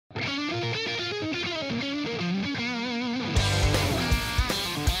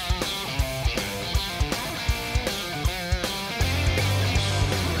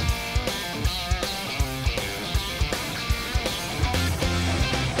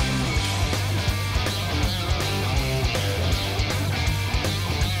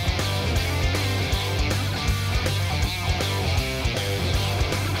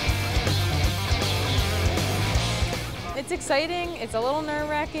exciting. It's a little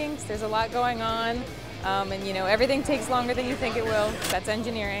nerve-wracking. There's a lot going on. And you know, everything takes longer than you think it will. That's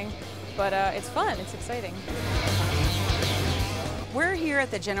engineering. But it's fun, it's exciting. We're here at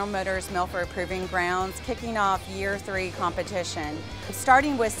the General Motors Milford Proving Grounds kicking off Year 3 competition,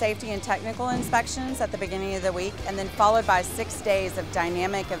 starting with safety and technical inspections at the beginning of the week and then followed by 6 days of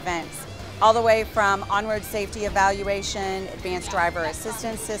dynamic events, all the way from on-road safety evaluation, advanced driver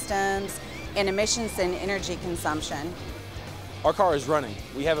assistance systems, and emissions and energy consumption. Our car is running.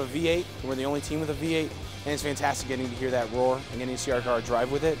 We have a V8, and we're the only team with a V8, and it's fantastic getting to hear that roar and getting to see our car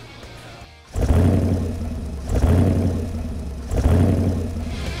drive with it.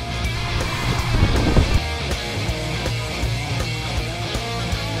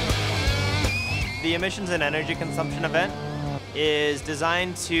 The emissions and energy consumption event is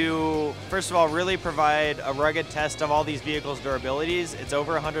designed to, first of all, really provide a rugged test of all these vehicles' durabilities. It's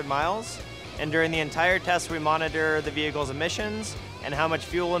over 100 miles, and during the entire test we monitor the vehicle's emissions and how much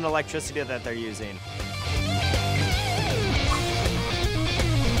fuel and electricity that they're using.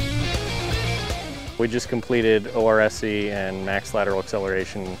 We just completed ORSE and max lateral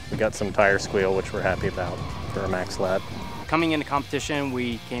acceleration. We got some tire squeal, which we're happy about for a max lat. Coming into competition,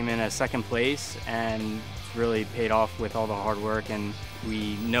 we came in at second place, and it's really paid off with all the hard work, and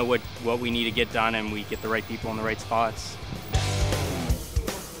we know what we need to get done, and we get the right people in the right spots.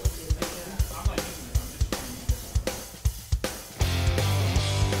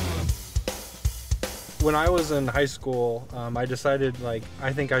 When I was in high school, I decided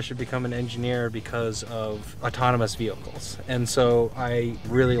I think I should become an engineer because of autonomous vehicles. And so I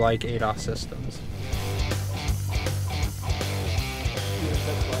really like ADAS systems.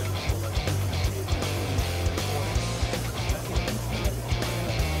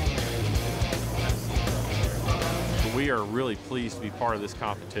 We are really pleased to be part of this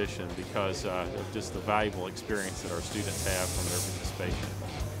competition because of just the valuable experience that our students have from their participation.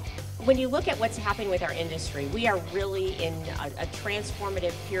 When you look at what's happening with our industry, we are really in a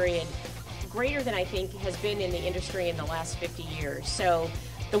transformative period, greater than I think has been in the industry in the last 50 years. So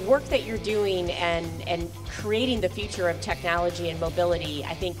the work that you're doing and creating the future of technology and mobility,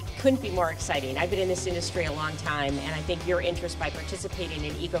 I think couldn't be more exciting. I've been in this industry a long time, and I think your interest by participating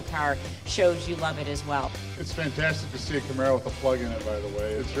in EcoCAR shows you love it as well. It's fantastic to see a Camaro with a plug in it, by the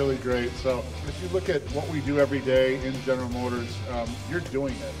way. It's really great. So if you look at what we do every day in General Motors, you're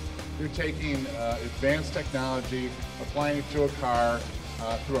doing it. You're taking advanced technology, applying it to a car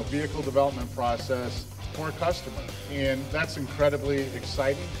through a vehicle development process for a customer, and that's incredibly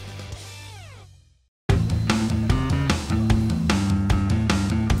exciting.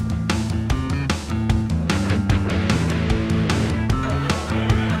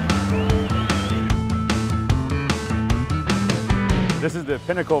 This is the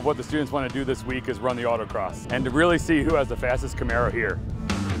pinnacle of what the students want to do this week, is run the autocross and to really see who has the fastest Camaro here.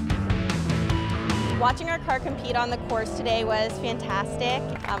 Watching our car compete on the course today was fantastic.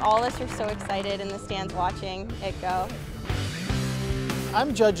 All of us are so excited in the stands watching it go.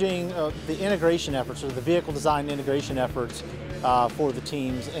 I'm judging the integration efforts, or the vehicle design integration efforts for the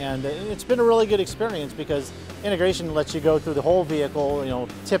teams, and it's been a really good experience because integration lets you go through the whole vehicle, you know,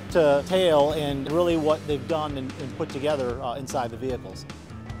 tip to tail, and really what they've done and put together inside the vehicles.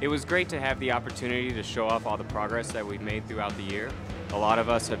 It was great to have the opportunity to show off all the progress that we've made throughout the year. A lot of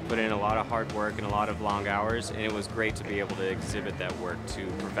us have put in a lot of hard work and a lot of long hours, and it was great to be able to exhibit that work to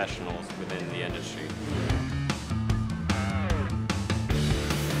professionals within the industry.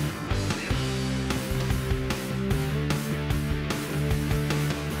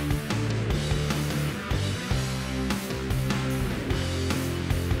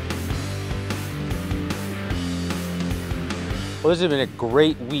 Well, this has been a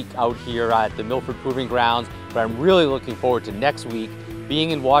great week out here at the Milford Proving Grounds, but I'm really looking forward to next week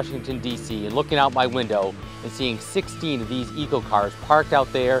being in Washington, D.C. and looking out my window and seeing 16 of these EcoCars parked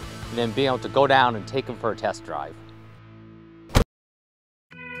out there and then being able to go down and take them for a test drive.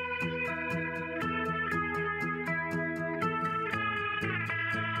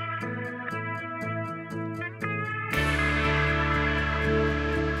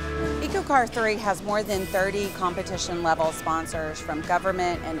 EcoCAR3 has more than 30 competition-level sponsors from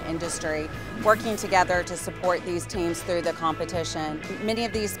government and industry working together to support these teams through the competition. Many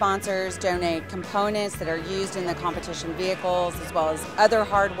of these sponsors donate components that are used in the competition vehicles, as well as other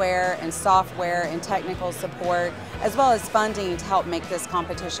hardware and software and technical support, as well as funding to help make this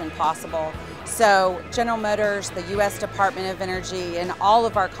competition possible. So General Motors, the U.S. Department of Energy, and all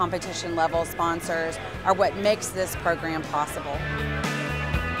of our competition-level sponsors are what makes this program possible.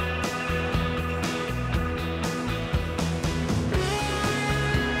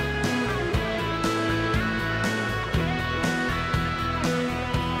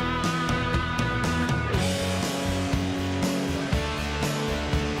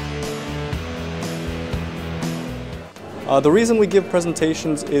 The reason we give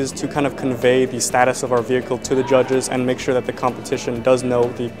presentations is to kind of convey the status of our vehicle to the judges and make sure that the competition does know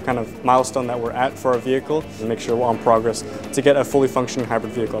the kind of milestone that we're at for our vehicle and make sure we're on progress to get a fully functioning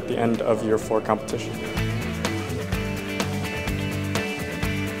hybrid vehicle at the end of year 4 competition.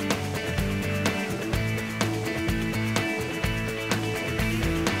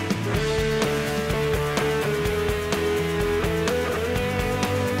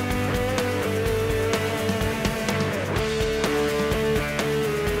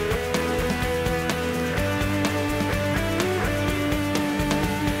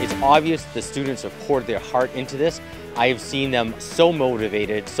 It's obvious the students have poured their heart into this. I have seen them so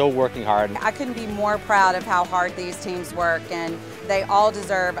motivated, so working hard. I couldn't be more proud of how hard these teams work, and they all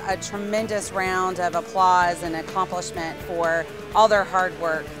deserve a tremendous round of applause and accomplishment for all their hard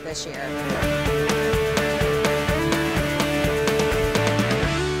work this year.